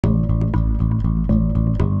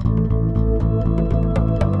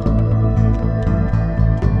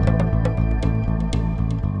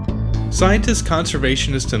Scientists,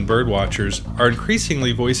 conservationists, and birdwatchers are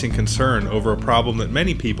increasingly voicing concern over a problem that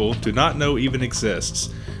many people do not know even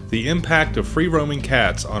exists: the impact of free-roaming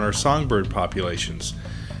cats on our songbird populations.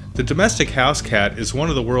 The domestic house cat is one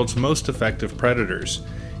of the world's most effective predators.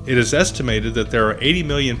 It is estimated that there are 80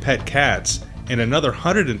 million pet cats and another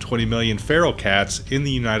 120 million feral cats in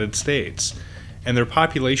the United States, and their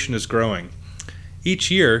population is growing.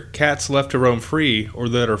 Each year, cats left to roam free or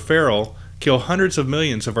that are feral kill hundreds of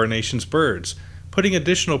millions of our nation's birds, putting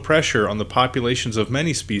additional pressure on the populations of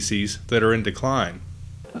many species that are in decline.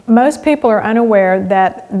 Most people are unaware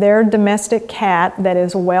that their domestic cat that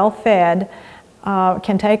is well fed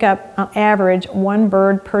can take up on average 1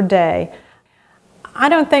 bird per day. I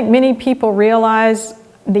don't think many people realize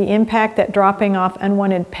the impact that dropping off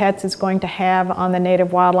unwanted pets is going to have on the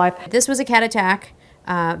native wildlife. This was a cat attack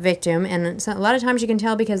victim, and a lot of times you can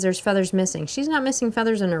tell because there's feathers missing. She's not missing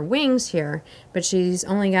feathers on her wings here, but she's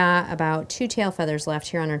only got about 2 tail feathers left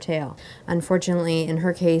here on her tail. Unfortunately, in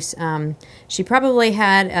her case, she probably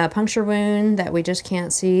had a puncture wound that we just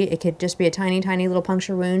can't see. It could just be a tiny, tiny little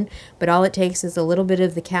puncture wound, but all it takes is a little bit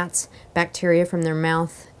of the cat's bacteria from their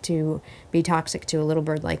mouth to be toxic to a little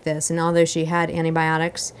bird like this. And although she had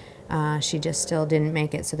antibiotics, she just still didn't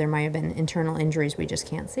make it, so there might have been internal injuries we just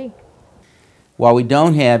can't see. While we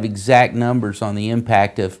don't have exact numbers on the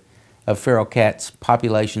impact of feral cats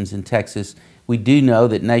populations in Texas, we do know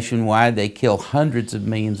that nationwide they kill hundreds of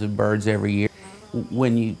millions of birds every year.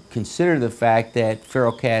 When you consider the fact that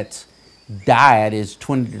feral cats' diet is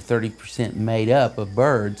 20 to 30% made up of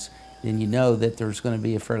birds, then you know that there's going to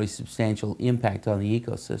be a fairly substantial impact on the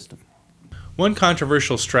ecosystem. One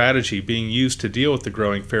controversial strategy being used to deal with the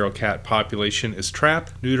growing feral cat population is trap,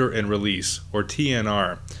 neuter, and release, or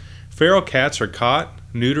TNR. Feral cats are caught,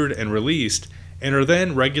 neutered, and released, and are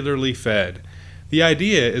then regularly fed. The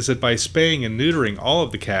idea is that by spaying and neutering all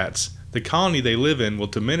of the cats, the colony they live in will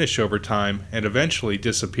diminish over time and eventually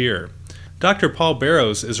disappear. Dr. Paul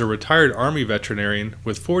Barrows is a retired Army veterinarian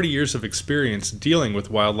with 40 years of experience dealing with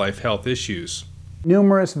wildlife health issues.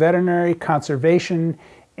 Numerous veterinary, conservation,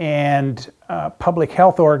 and public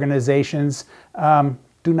health organizations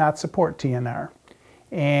do not support TNR.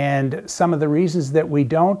 And some of the reasons that we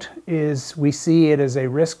don't is we see it as a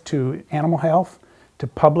risk to animal health, to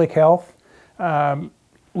public health.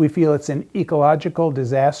 We feel it's an ecological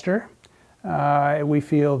disaster. We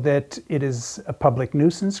feel that it is a public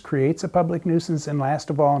nuisance, creates a public nuisance, and last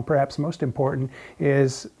of all, and perhaps most important,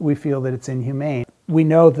 is we feel that it's inhumane. We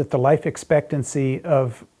know that the life expectancy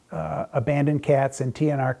of abandoned cats and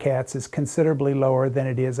TNR cats is considerably lower than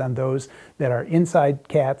it is on those that are inside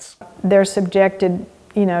cats. They're subjected,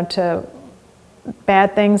 to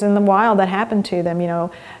bad things in the wild that happen to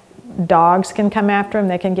them. Dogs can come after them,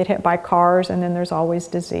 they can get hit by cars, and then there's always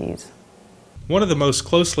disease. One of the most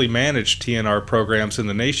closely managed TNR programs in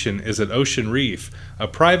the nation is at Ocean Reef, a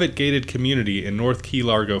private gated community in North Key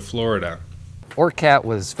Largo, Florida. ORCAT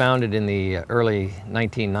was founded in the early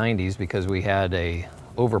 1990s because we had a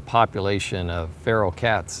overpopulation of feral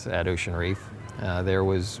cats at Ocean Reef.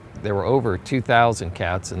 There were over 2,000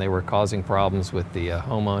 cats, and they were causing problems with the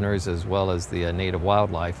homeowners as well as the native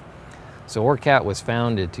wildlife. So ORCAT was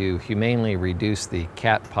founded to humanely reduce the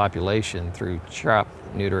cat population through trap,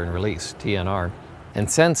 neuter, and release, TNR. And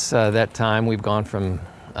since that time, we've gone from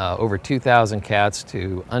over 2,000 cats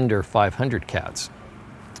to under 500 cats.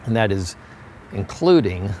 And that is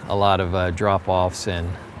including a lot of drop-offs and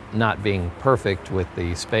not being perfect with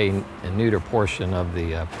the spay and neuter portion of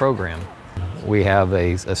the program. We have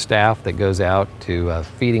a staff that goes out to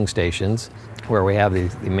feeding stations where we have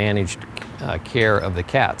the managed care of the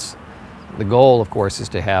cats. The goal, of course, is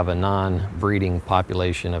to have a non-breeding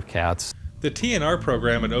population of cats. The TNR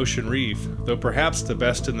program at Ocean Reef, though perhaps the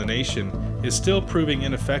best in the nation, is still proving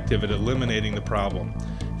ineffective at eliminating the problem.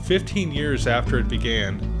 15 years after it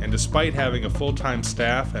began, and despite having a full-time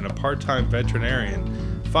staff and a part-time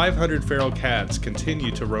veterinarian, 500 feral cats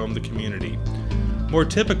continue to roam the community. More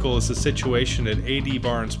typical is the situation at A.D.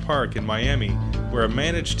 Barnes Park in Miami, where a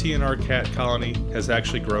managed TNR cat colony has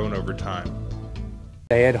actually grown over time.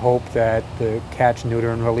 They had hoped that the catch,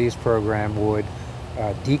 neuter, and release program would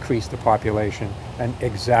decrease the population, and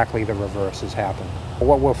exactly the reverse has happened.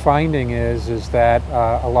 What we're finding is that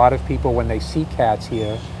a lot of people, when they see cats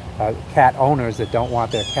here, cat owners that don't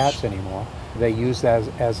want their cats anymore, they use that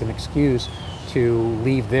as an excuse to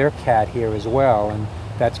leave their cat here as well, and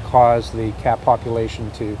that's caused the cat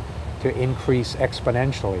population to increase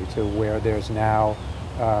exponentially to where there's now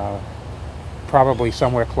probably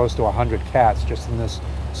somewhere close to 100 cats just in this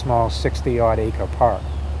small 60-odd acre park.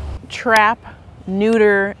 Trap,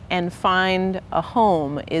 neuter and find a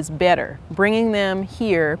home is better. Bringing them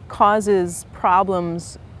here causes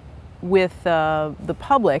problems with the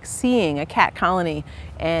public seeing a cat colony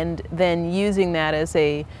and then using that as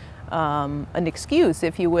an excuse,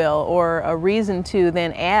 if you will, or a reason to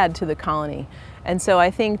then add to the colony. And so I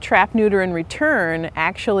think trap, neuter, and return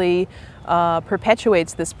actually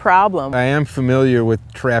perpetuates this problem. I am familiar with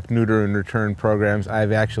trap, neuter, and return programs.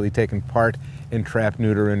 I've actually taken part in trap,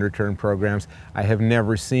 neuter, and return programs. I have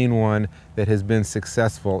never seen one that has been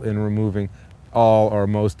successful in removing all or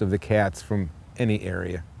most of the cats from any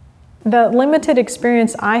area. The limited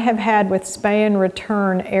experience I have had with spay and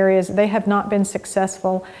return areas, they have not been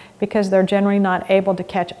successful because they're generally not able to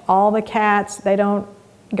catch all the cats. They don't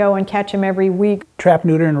go and catch them every week. Trap,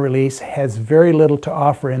 neuter, and release has very little to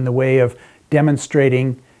offer in the way of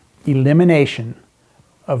demonstrating elimination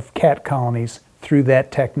of cat colonies through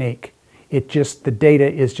that technique. The data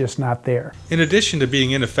is just not there. In addition to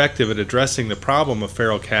being ineffective at addressing the problem of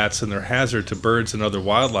feral cats and their hazard to birds and other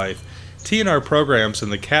wildlife, TNR programs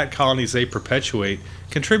and the cat colonies they perpetuate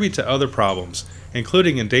contribute to other problems,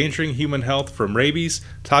 including endangering human health from rabies,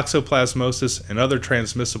 toxoplasmosis, and other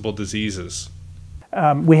transmissible diseases.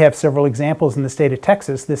 We have several examples in the state of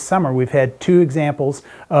Texas. This summer we've had 2 examples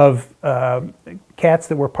of cats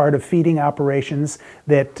that were part of feeding operations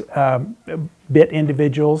that bit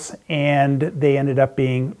individuals, and they ended up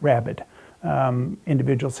being rabid.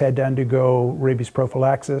 Individuals had to undergo rabies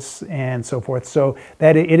prophylaxis and so forth. So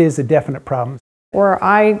that it is a definite problem. Where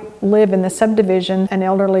I live in the subdivision, an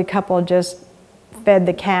elderly couple just fed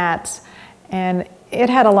the cats, and it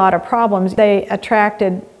had a lot of problems. They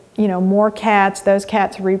attracted more cats. Those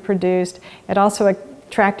cats reproduced. It also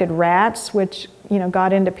attracted rats, which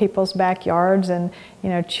got into people's backyards and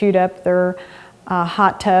chewed up their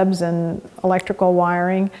hot tubs and electrical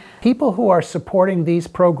wiring. People who are supporting these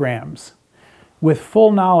programs with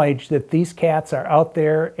full knowledge that these cats are out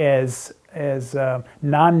there as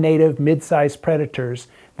non-native mid-sized predators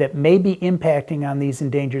that may be impacting on these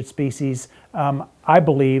endangered species, I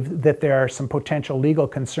believe that there are some potential legal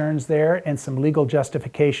concerns there and some legal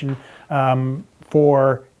justification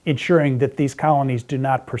for ensuring that these colonies do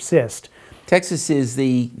not persist. Texas is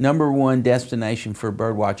the #1 destination for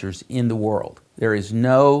bird watchers in the world. There is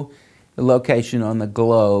no location on the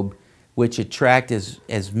globe which attract as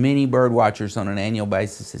many bird watchers on an annual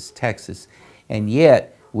basis as Texas, and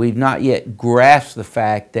yet we've not yet grasped the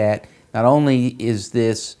fact that not only is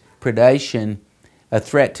this predation a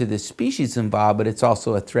threat to the species involved, but it's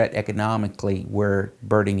also a threat economically, where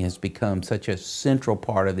birding has become such a central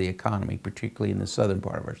part of the economy, particularly in the southern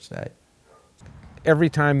part of our state. Every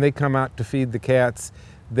time they come out to feed the cats,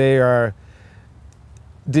 they are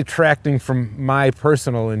detracting from my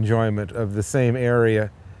personal enjoyment of the same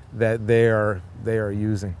area that they are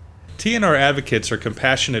using. TNR advocates are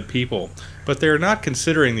compassionate people, but they are not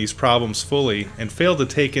considering these problems fully and fail to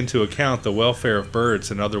take into account the welfare of birds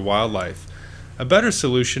and other wildlife. A better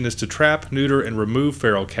solution is to trap, neuter, and remove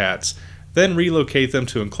feral cats, then relocate them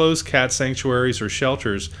to enclosed cat sanctuaries or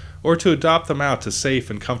shelters, or to adopt them out to safe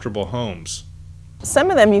and comfortable homes. Some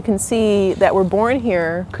of them you can see that were born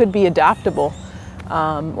here could be adoptable.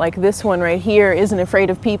 Like this one right here isn't afraid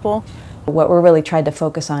of people. What we're really trying to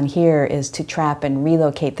focus on here is to trap and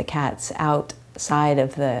relocate the cats outside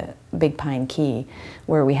of the Big Pine Key,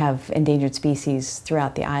 where we have endangered species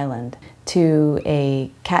throughout the island, to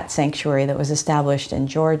a cat sanctuary that was established in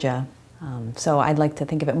Georgia. So I'd like to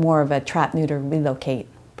think of it more of a trap, neuter, relocate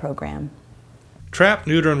program. Trap,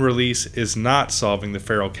 neuter, and release is not solving the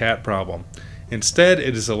feral cat problem. Instead,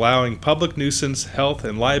 it is allowing public nuisance, health,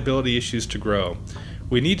 and liability issues to grow.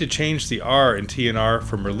 We need to change the R in TNR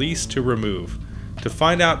from release to remove. To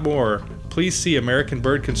find out more, please see American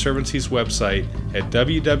Bird Conservancy's website at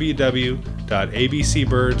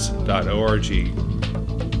www.abcbirds.org.